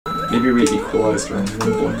Maybe we equalized around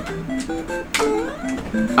 1 point.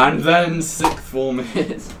 And then 6th form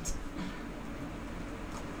hit.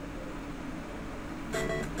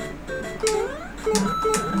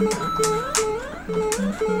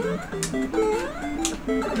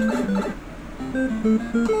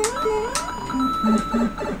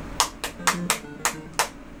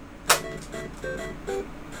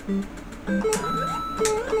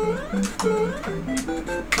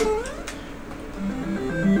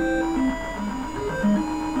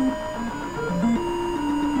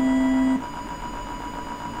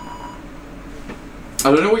 I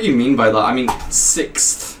don't know what you mean by that. I mean,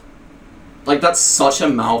 6th. Like, that's such a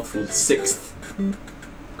mouthful. 6th.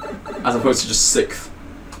 As opposed to just 6th.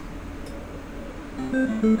 I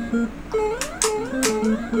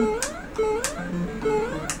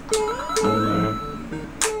don't know.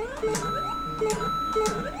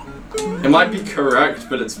 It might be correct,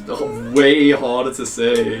 but it's way harder to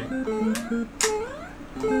say.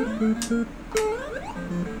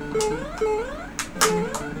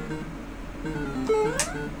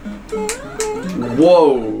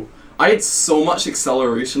 Whoa! I had so much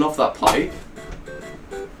acceleration off that pipe.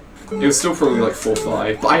 It was still probably like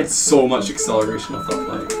 4-5, but I had so much acceleration off that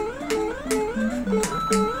pipe.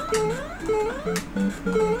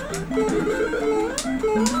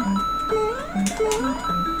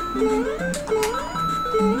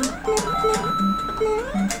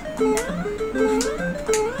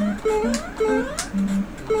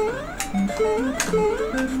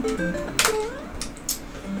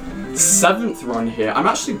 Seventh run here. I'm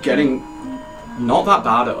actually getting not that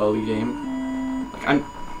bad at early game. Like, I'm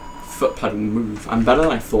foot pedal move. I'm better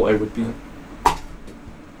than I thought I would be.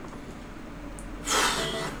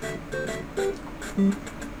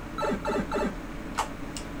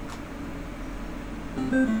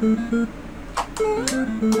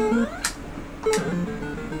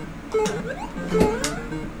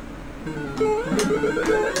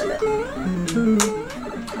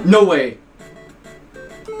 No way.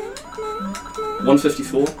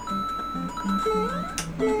 154.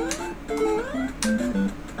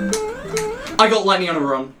 I got lightning on a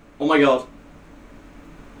run. Oh my god.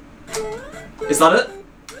 Is that it?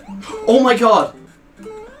 Oh my god.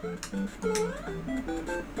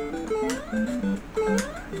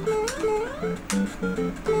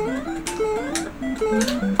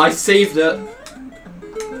 I saved it.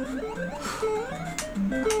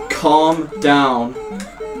 Calm down.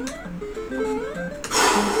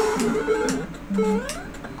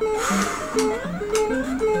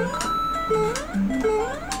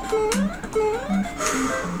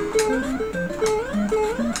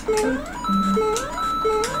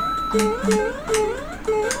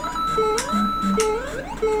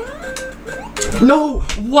 No!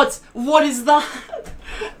 What is that?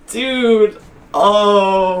 Dude!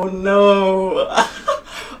 Oh no!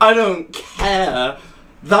 I don't care.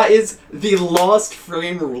 That is the last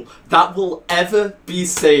frame rule that will ever be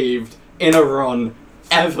saved in a run.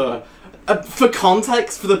 Ever. For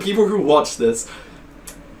context, for the people who watch this,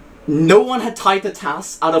 no one had tied the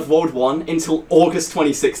TAS out of World 1 until August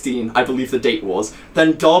 2016, I believe the date was.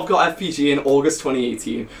 Then Dov got FPG in August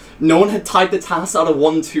 2018. No one had tied the TAS out of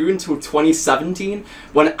 1-2 until 2017,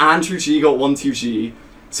 when Andrew G got 1-2G.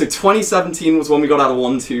 So 2017 was when we got out of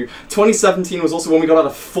 1-2. 2017 was also when we got out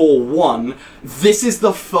of 4-1. This is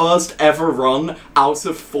the first ever run out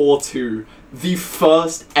of 4-2. The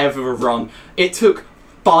first ever run. It took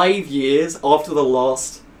 5 years after the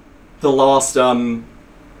last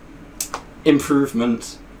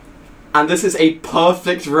improvement, and this is a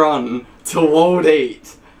perfect run to World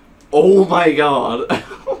 8. Oh my god.